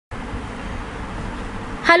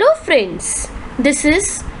Hello friends, this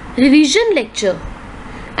is revision lecture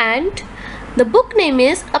and the book name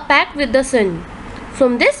is A Pact with the Sun.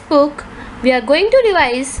 From this book we are going to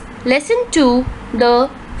revise lesson 2, the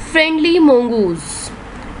friendly mongoose,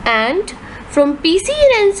 and from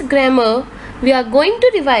PCEN's grammar we are going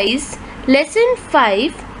to revise lesson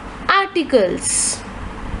 5, articles.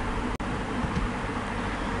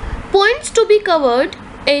 Points to be covered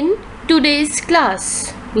in today's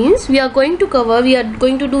class. Means we are going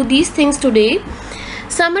to do these things today.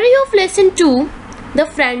 Summary of lesson 2, the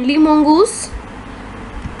friendly mongoose.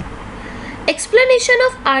 Explanation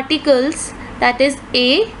of articles, that is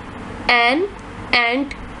a, an,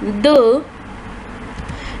 and the.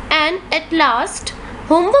 And at last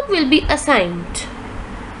homework will be assigned.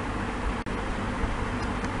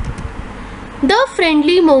 The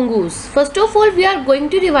friendly mongoose. First of all, we are going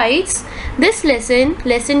to revise this lesson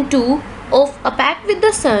 2 of A Pact with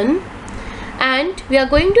the Sun, and we are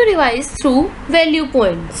going to revise through value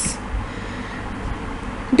points.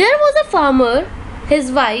 There was a farmer, his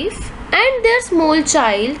wife and their small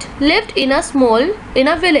child lived in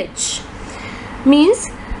a village. Means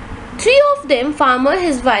 3 of them, farmer,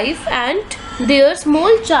 his wife and their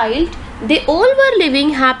small child, they all were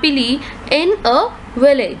living happily in a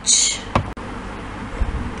village.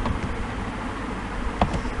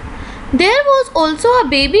 There was also a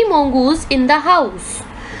baby mongoose in the house,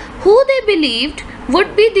 who they believed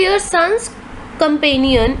would be their son's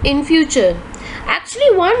companion in future.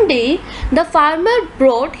 Actually, one day the farmer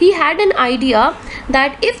he had an idea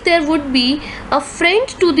that if there would be a friend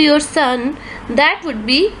to their son, that would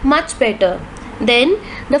be much better. Then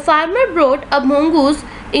the farmer brought a mongoose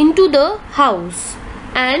into the house,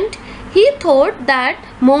 and he thought that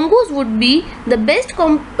mongoose would be the best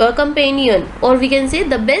companion, or we can say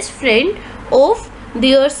the best friend of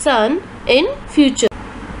their son in future.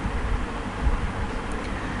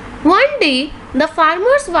 One day the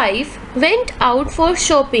farmer's wife went out for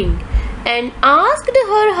shopping and asked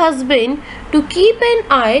her husband to keep an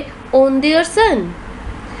eye on their son.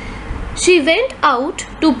 She went out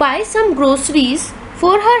to buy some groceries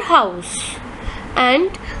for her house,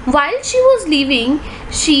 and while she was leaving,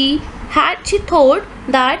 she thought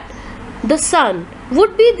that the son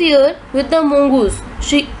would be there with the mongoose.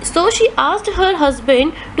 So she asked her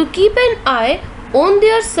husband to keep an eye on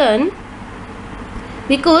their son,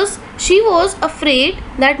 because she was afraid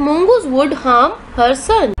that mongoose would harm her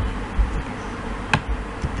son.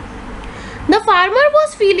 The farmer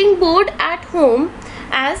was feeling bored at home,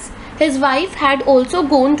 as his wife had also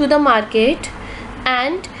gone to the market,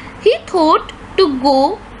 and he thought to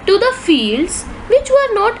go to the fields, which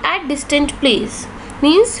were not at distant place.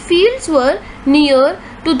 Means fields were near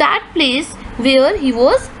to that place where he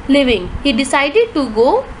was living. He decided to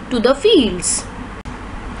go to the fields.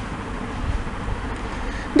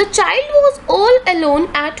 The child was all alone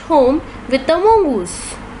at home with the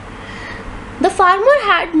mongoose. The farmer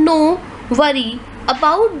had no worry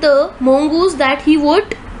about the mongoose, that he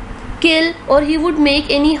would kill or he would make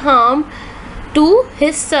any harm to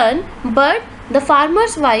his son, but the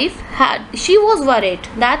farmer's wife she was worried.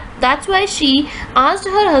 That's why she asked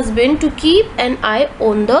her husband to keep an eye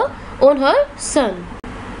on her son.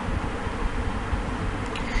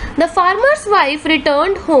 The farmer's wife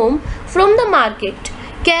returned home from the market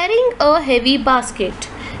carrying a heavy basket.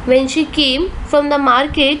 When she came from the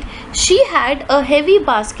market, she had a heavy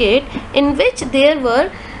basket in which there were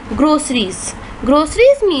groceries.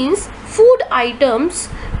 Groceries means food items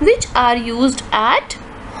which are used at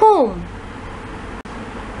home.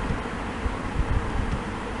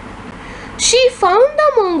 She found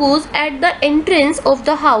the mongoose at the entrance of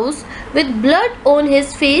the house with blood on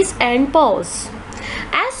his face and paws.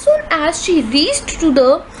 As soon as she reached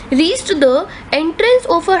the entrance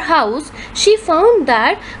of her house, she found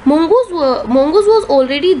that mongoose was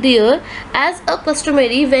already there. As a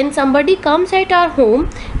customary, when somebody comes at our home,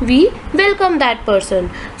 we welcome that person.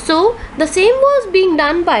 So the same was being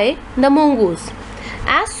done by the mongoose.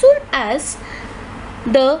 As soon as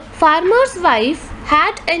the farmer's wife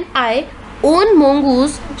had an eye on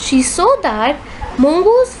mongoose, she saw that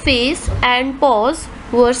mongoose face and paws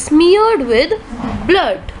were smeared with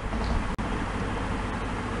blood.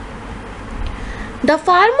 The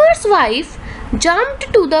farmer's wife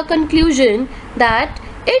jumped to the conclusion that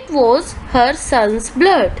it was her son's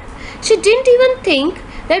blood. She didn't even think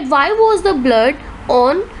that why was the blood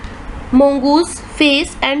on mongoose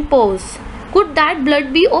face and paws. Could that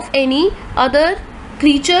blood be of any other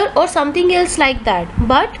creature or something else like that?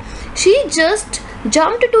 But she just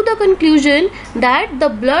jumped to the conclusion that the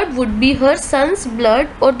blood would be her son's blood,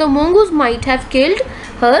 or the mongoose might have killed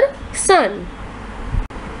her son.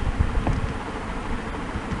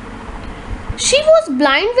 She was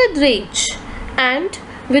blind with rage and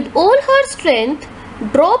with all her strength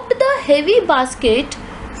dropped the heavy basket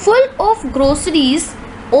full of groceries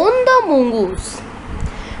on the mongoose.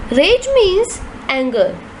 Rage means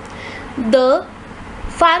anger. The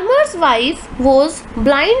farmer's wife was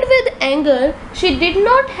blind with anger. She did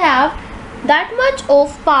not have that much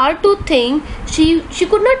of power to think. She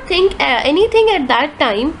could not think anything at that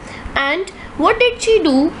time. And what did she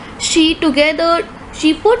do?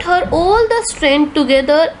 She put her all the strength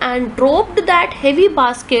together and dropped that heavy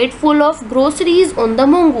basket full of groceries on the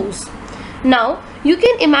mongoose. Now you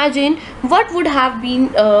can imagine what would have been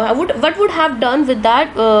what would have done with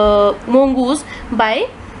that mongoose by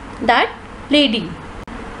that lady.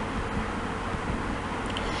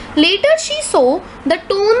 Later she saw the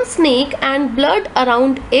torn snake and blood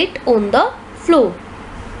around it on the floor.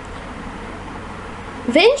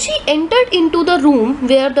 When she entered into the room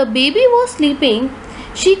where the baby was sleeping,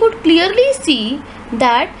 she could clearly see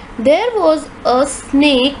that there was a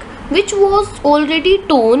snake which was already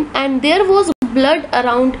torn and there was blood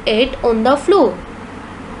around it on the floor.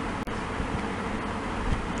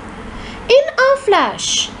 In a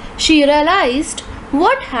flash, she realized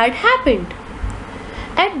what had happened.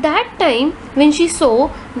 At that time, when she saw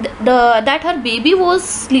that her baby was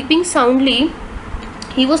sleeping soundly,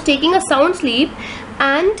 he was taking a sound sleep,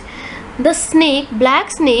 and the snake,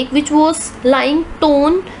 black snake, which was lying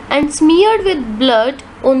torn and smeared with blood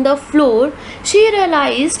on the floor, she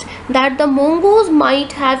realized that the mongoose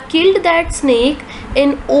might have killed that snake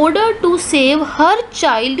in order to save her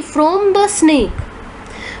child from the snake.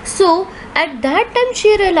 So at that time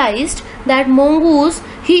she realized that mongoose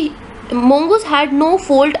had no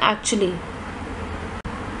fault actually.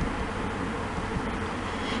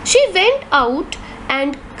 She went out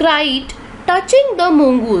and cried, touching the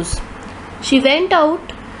mongoose. She went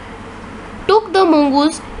out, took the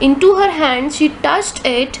mongoose into her hands, she touched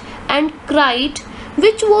it and cried,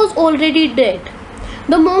 which was already dead.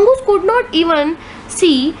 The mongoose could not even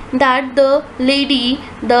see that the lady,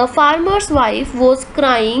 the farmer's wife, was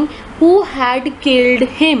crying who had killed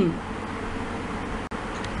him.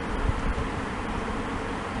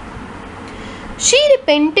 She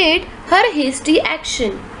repented her hasty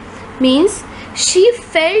action. Means she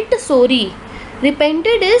felt sorry. Repent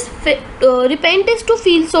is to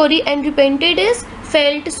feel sorry, and repented is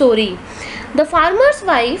felt sorry. The farmer's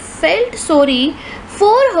wife felt sorry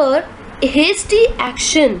for her hasty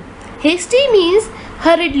action. Hasty means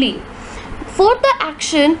hurriedly. For the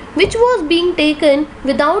action which was being taken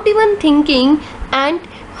without even thinking, and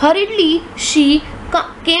hurriedly she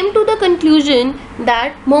came to the conclusion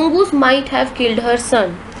that mongoose might have killed her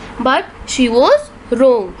son. But she was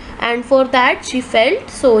wrong, and for that she felt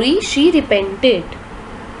sorry, she repented.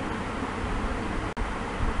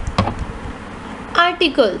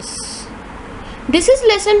 Articles. This is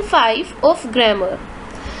lesson 5 of grammar.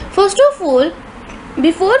 First of all,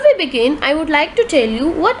 before we begin, I would like to tell you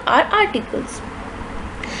what are articles.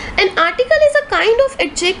 An article is a kind of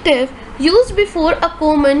adjective used before a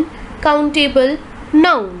common, countable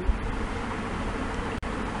noun.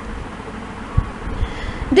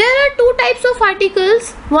 There are two types of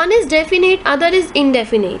articles. One is definite, other is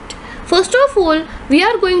indefinite. First of all, we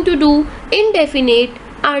are going to do indefinite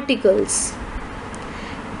articles.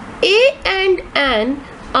 A and an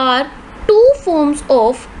are two forms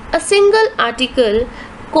of a single article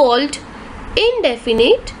called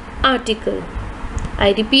indefinite article.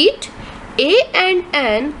 I repeat, a and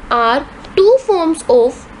an are two forms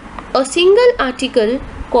of a single article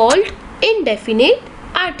called indefinite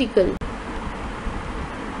article.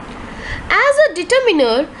 As a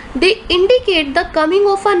determiner, they indicate the coming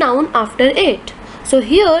of a noun after it. So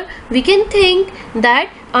here we can think that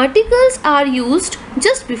articles are used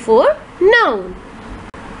just before noun.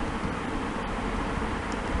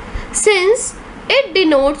 Since it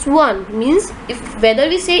denotes one, means whether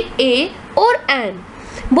we say a or an,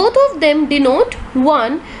 both of them denote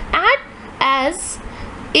one, as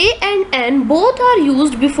a and an both are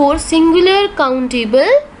used before singular countable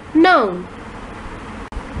noun.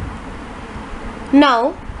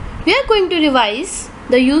 Now we are going to revise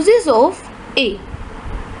the uses of a.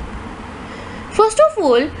 First of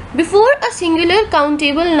all, before a singular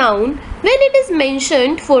countable noun, when it is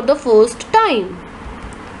mentioned for the first time.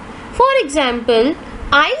 For example,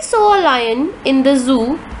 I saw a lion in the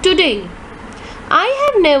zoo today. I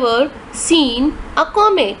have never seen a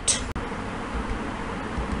comet.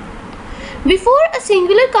 Before a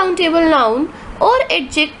singular countable noun or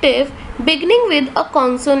adjective beginning with a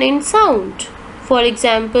consonant sound. For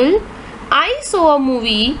example, I saw a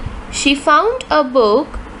movie, she found a book,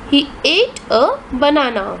 he ate a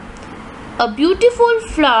banana. A beautiful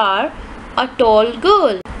flower, a tall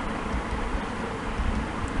girl.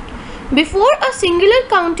 Before a singular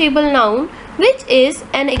countable noun, which is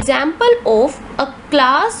an example of a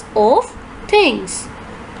class of things.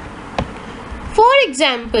 For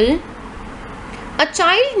example, a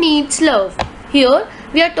child needs love. Here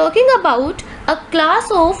we are talking about a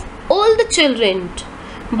class of all the children.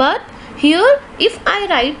 But here if I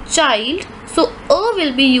write child, so a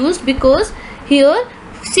will be used because here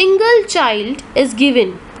single child is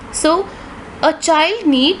given. So a child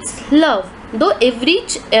needs love. Though every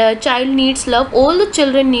child needs love, all the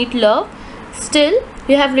children need love, still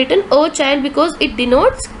you have written a child because it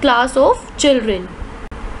denotes class of children.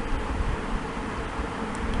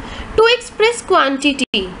 To express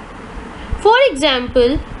quantity, for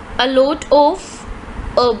example, a lot of,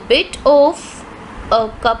 a bit of,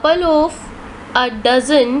 a couple of, a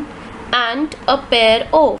dozen, and a pair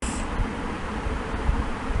of.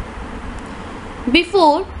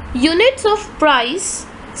 Before, units of price,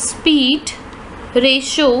 speed,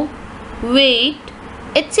 ratio, weight,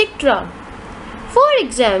 etc. For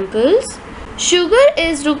examples, sugar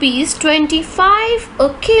is rupees 25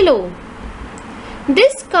 a kilo.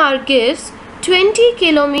 This car gives 20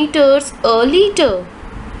 kilometers a liter.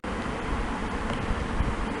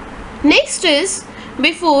 Next is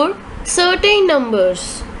before certain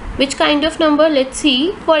numbers. Which kind of number? Let's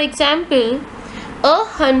see. For example,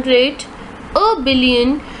 100, a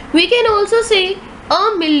billion. We can also say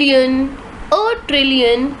a million, a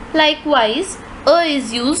trillion. Likewise, a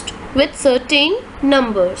is used with certain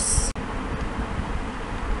numbers.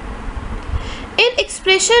 In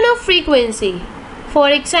expression of frequency, for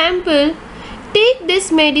example, take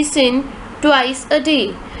this medicine twice a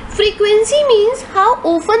day. Frequency means how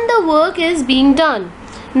often the work is being done.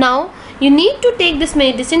 Now, you need to take this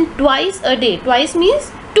medicine twice a day. Twice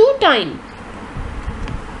means 2 times.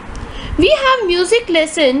 We have music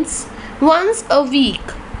lessons once a week.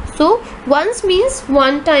 So, once means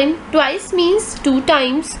 1 time, twice means 2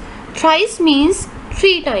 times, thrice means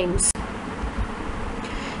 3 times.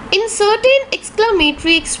 In certain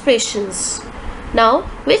exclamatory expressions. Now,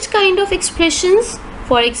 which kind of expressions?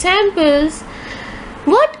 For examples,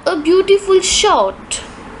 what a beautiful shot!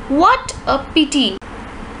 What a pity!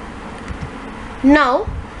 Now,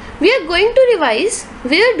 we are going to revise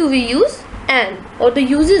where do we use an or the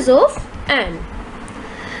uses of an.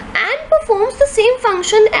 An performs the same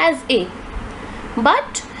function as a,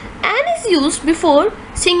 but an is used before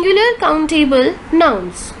singular countable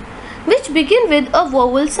nouns which begin with a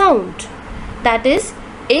vowel sound, that is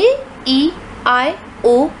a, e, I,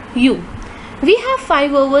 o, u. We have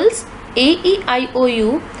 5 vowels a, e, I, o,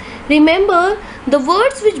 u. Remember, the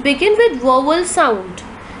words which begin with vowel sound,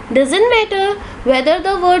 doesn't matter whether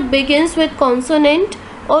the word begins with consonant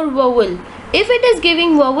or vowel. If it is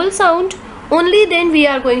giving vowel sound, only then we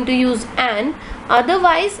are going to use an,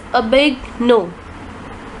 otherwise a big no.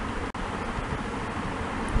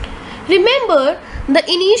 Remember the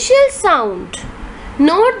initial sound.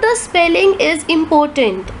 Note the spelling is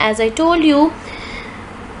important. As I told you,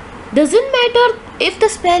 doesn't matter if the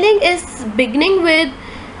spelling is beginning with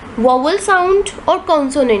vowel sound or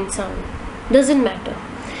consonant sound. Doesn't matter.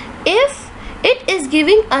 If it is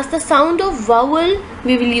giving us the sound of vowel,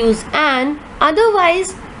 we will use an,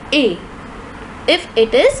 otherwise a. If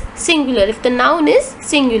it is singular, if the noun is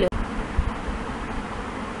singular.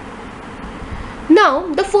 Now,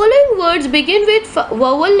 the following words begin with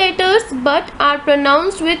vowel letters but are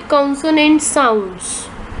pronounced with consonant sounds.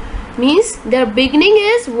 Means their beginning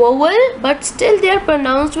is vowel but still they are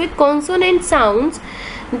pronounced with consonant sounds.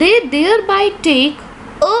 They thereby take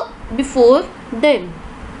a before them.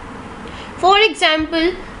 For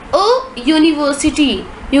example, a university.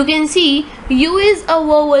 You can see U is a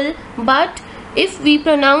vowel, but if we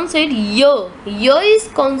pronounce it y, y is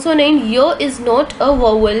consonant, y is not a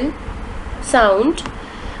vowel sound.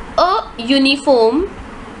 A uniform,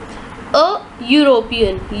 a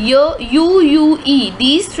European, y, u, u, e.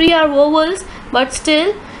 These 3 are vowels, but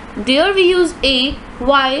still there we use a.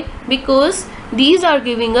 Why? Because these are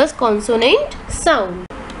giving us consonant sound.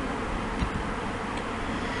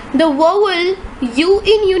 The vowel U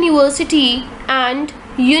in university and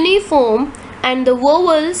uniform and the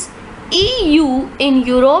vowels EU in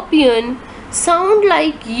European sound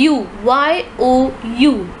like U,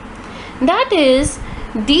 Y-O-U. That is,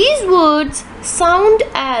 these words sound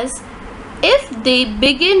as if they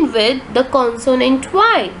begin with the consonant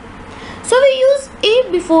Y. So we use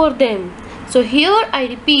A before them. So here I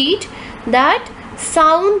repeat that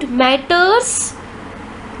sound matters,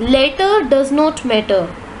 letter does not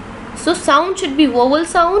matter. So sound should be vowel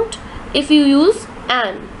sound if you use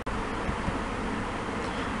an.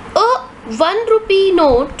 A 1 rupee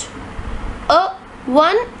note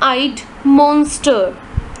one-eyed monster.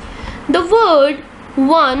 The word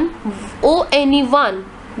one, one,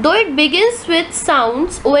 though it begins with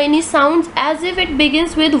sounds, one sounds as if it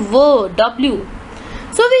begins with w.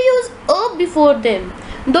 So we use a before them.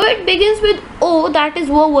 Though it begins with o, that is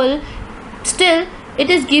vowel, still it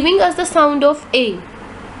is giving us the sound of a.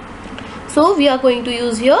 So we are going to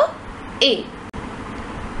use here a.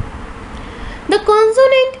 The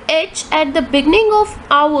consonant H at the beginning of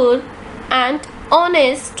our and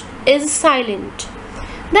honest is silent.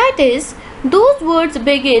 That is, those words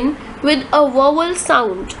begin with a vowel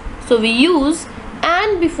sound. So we use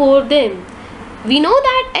an before them. We know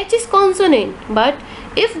that H is consonant, but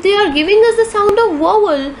if they are giving us the sound of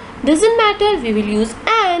vowel, doesn't matter, we will use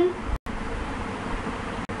an.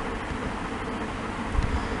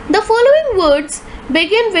 The following words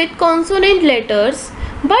begin with consonant letters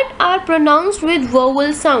but are pronounced with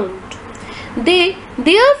vowel sound. They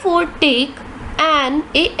therefore take an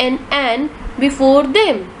before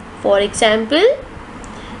them. For example,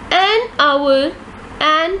 an hour,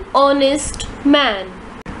 an honest man.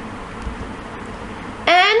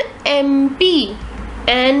 An MP,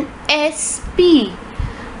 an SP.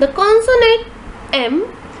 The consonant M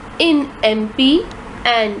in MP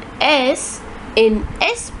and S in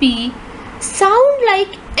SP sound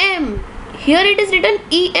like M. Here it is written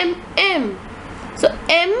EMM. So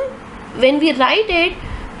M, when we write it,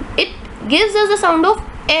 it gives us the sound of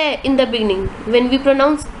A in the beginning. When we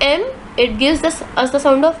pronounce M, it gives us the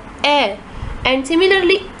sound of A. And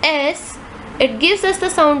similarly S, it gives us the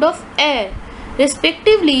sound of A.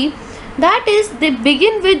 Respectively, that is, they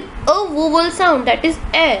begin with a vowel sound, that is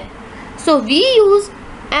A. So we use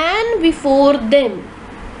an before them.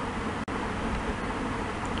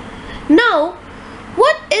 Now,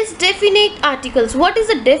 what is definite articles? What is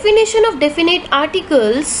the definition of definite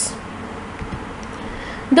articles?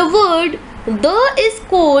 The word the is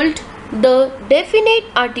called the definite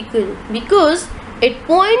article because it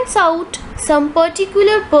points out some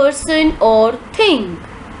particular person or thing.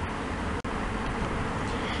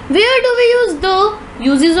 Where do we use the?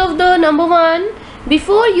 Uses of the: number one,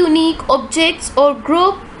 before unique objects or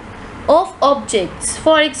group of objects.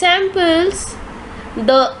 For examples,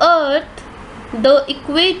 the earth, the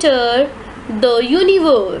equator, the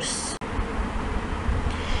universe.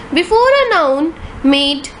 Before a noun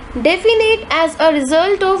made definite as a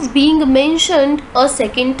result of being mentioned a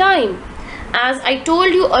second time. As I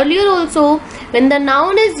told you earlier also, when the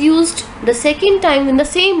noun is used the second time in the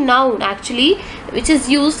same noun actually, which is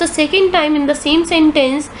used the second time in the same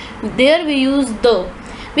sentence, there we use the,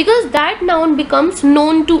 because that noun becomes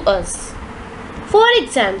known to us. For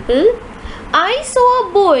example, I saw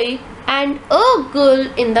a boy and a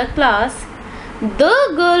girl in the class. The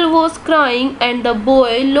girl was crying and the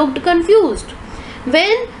boy looked confused.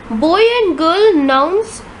 When boy and girl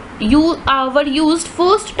nouns were used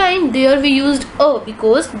first time, there we used a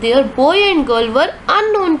because their boy and girl were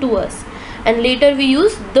unknown to us, and later we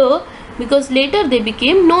used the because later they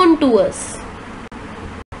became known to us.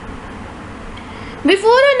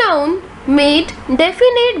 Before a noun made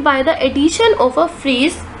definite by the addition of a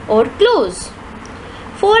phrase or clause.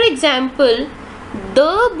 For example,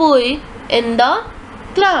 the boy in the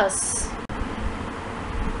class.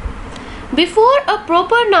 Before a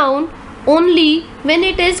proper noun only when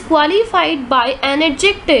it is qualified by an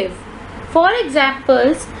adjective. For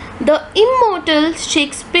examples, the immortal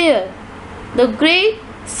Shakespeare, the great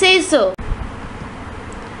Caesar.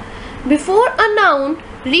 Before a noun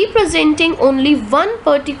representing only one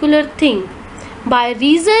particular thing by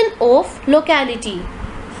reason of locality.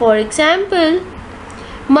 For example,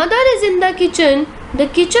 mother is in the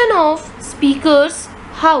kitchen of speaker's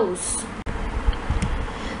house.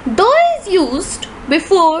 Though is used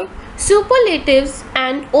before superlatives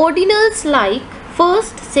and ordinals like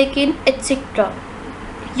first, second, etc.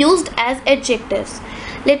 used as adjectives.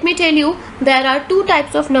 Let me tell you, there are two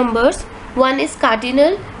types of numbers. One is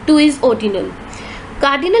cardinal, two is ordinal.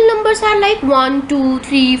 Cardinal numbers are like 1, 2,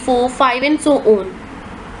 3, 4, 5 and so on.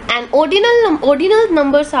 And ordinal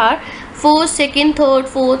numbers are 1st, 2nd, 3rd,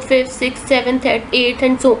 4th, 5th, 6th, 7th, 8th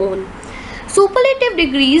and so on. Superlative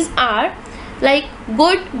degrees are like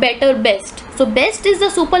good, better, best. So best is the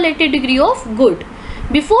superlative degree of good.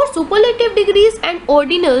 Before superlative degrees and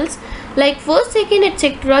ordinals like first, second,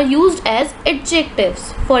 etc. used as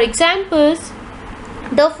adjectives. For examples,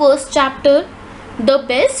 the first chapter, the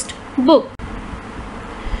best book.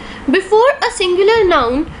 Before a singular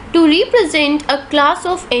noun to represent a class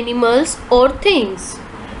of animals or things.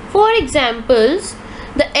 For examples,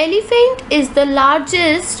 the elephant is the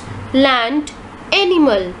largest land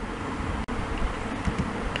animal.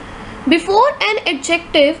 Before an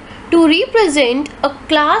adjective to represent a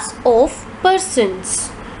class of persons.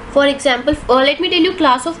 For example, let me tell you,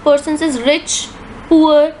 class of persons is rich,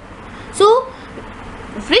 poor. So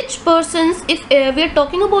rich persons, if we are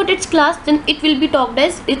talking about its class, then it will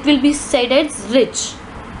be said as rich.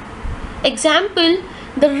 Example,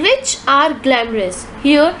 the rich are glamorous.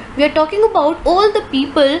 Here we are talking about all the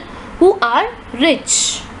people who are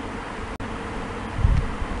rich.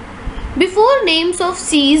 Before names of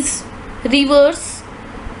seas, rivers,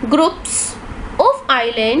 groups of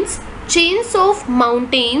islands, chains of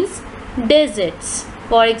mountains, deserts.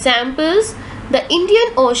 For examples, the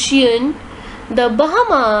Indian Ocean, the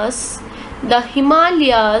Bahamas, the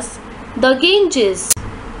Himalayas, the Ganges.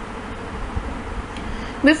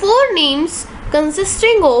 Before names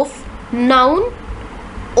consisting of noun,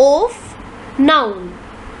 of, noun.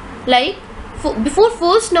 Like before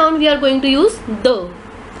first noun we are going to use the.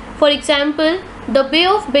 For example, the Bay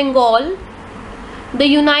of Bengal, the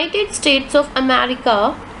United States of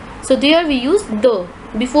America. So there we use the.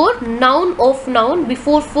 Before noun, of, noun,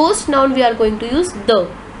 before first noun we are going to use the.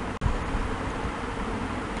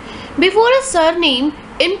 Before a surname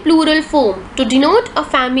in plural form to denote a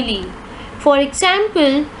family. For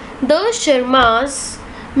example, the Sharmas,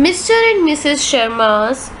 Mr. and Mrs.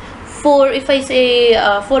 Sharmas. For if I say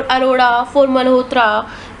for Arora, for Malhotra,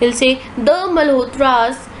 we'll say the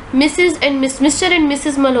Malhotras, Mrs. and Mr. and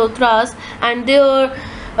Mrs. Malhotras, and their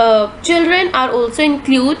children are also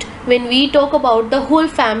included when we talk about the whole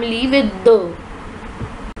family with the.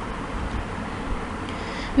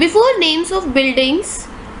 Before names of buildings,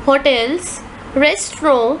 hotels,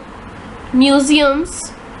 restaurants,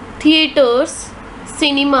 museums, theaters,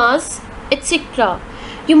 cinemas, etc.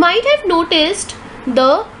 You might have noticed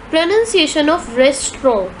the pronunciation of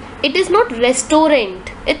restaurant. It is not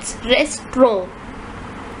restaurant, it's restaurant.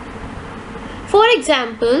 For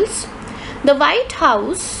examples, the White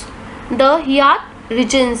House, the Hyatt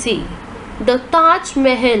Regency, the Taj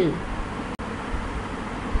Mahal.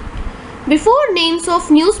 Before names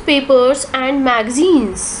of newspapers and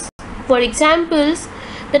magazines. For examples,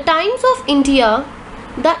 the Times of India,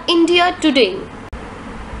 the India Today.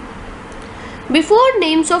 Before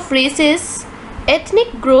names of races,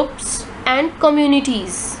 ethnic groups and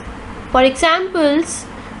communities. For examples,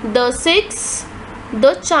 the Sikhs,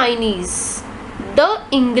 the Chinese, the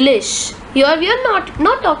English. Here we are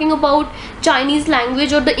not talking about Chinese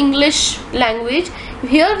language or the English language.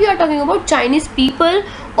 Here we are talking about Chinese people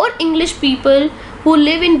or English people who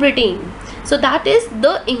live in Britain. So that is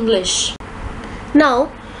the English. Now,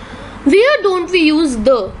 where don't we use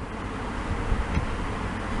the?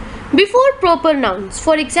 Before proper nouns.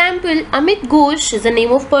 For example, Amit Ghosh is a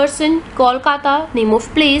name of person, Kolkata, name of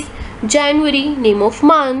place, January, name of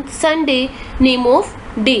month, Sunday, name of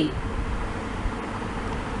day.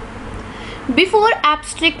 Before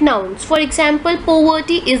abstract nouns. For example,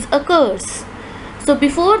 poverty is a curse. So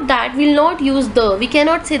before that we will not use the. We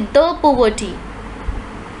cannot say the poverty.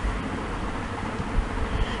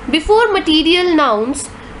 Before material nouns.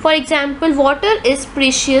 For example, water is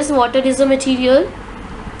precious, water is a material.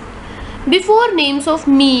 Before names of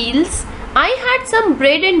meals, I had some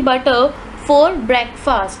bread and butter for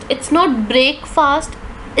breakfast. It's not breakfast,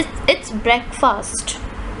 it's breakfast.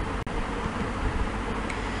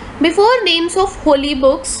 Before names of holy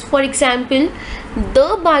books, for example,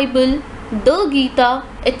 the Bible, the Gita,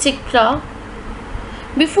 etc.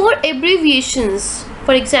 Before abbreviations,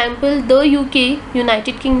 for example, the UK,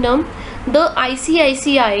 United Kingdom, the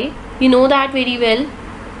ICICI, you know that very well.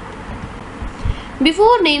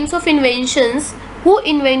 Before names of inventions, who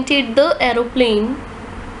invented the aeroplane.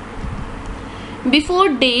 Before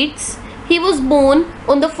dates, he was born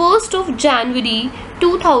on the 1st of January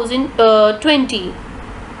 2020.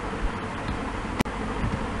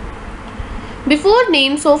 Before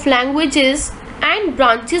names of languages and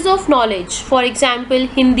branches of knowledge, for example,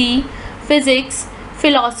 Hindi, physics,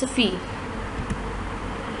 philosophy.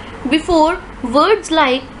 Before words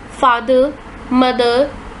like father,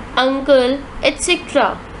 mother, uncle,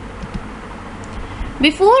 etc.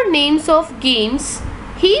 Before names of games,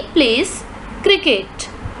 he plays cricket.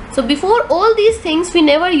 So before all these things we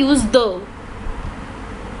never use the.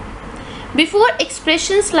 Before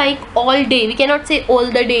expressions like all day, we cannot say all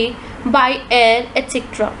the day, by air,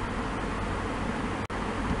 etc.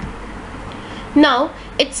 Now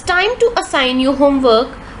it's time to assign you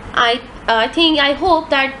homework. I hope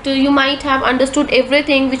that you might have understood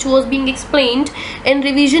everything which was being explained in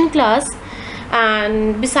revision class,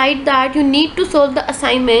 and beside that you need to solve the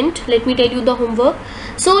assignment. Let me tell you the homework.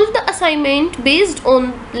 Solve the assignment based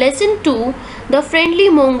on lesson 2, the friendly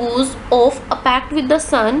mongoose of A Pact with the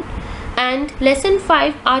Sun, and lesson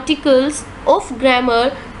 5, articles of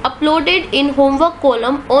grammar uploaded in homework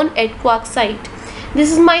column on EdQuark site.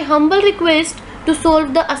 This is my humble request to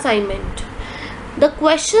solve the assignment. The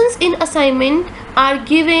questions in assignment are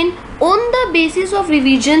given on the basis of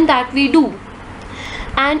revision that we do.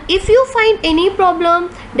 And if you find any problem,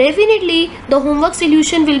 definitely the homework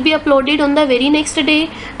solution will be uploaded on the very next day,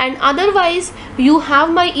 and otherwise you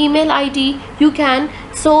have my email ID. You can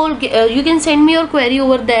send me your query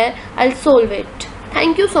over there. I'll solve it.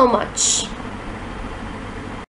 Thank you so much.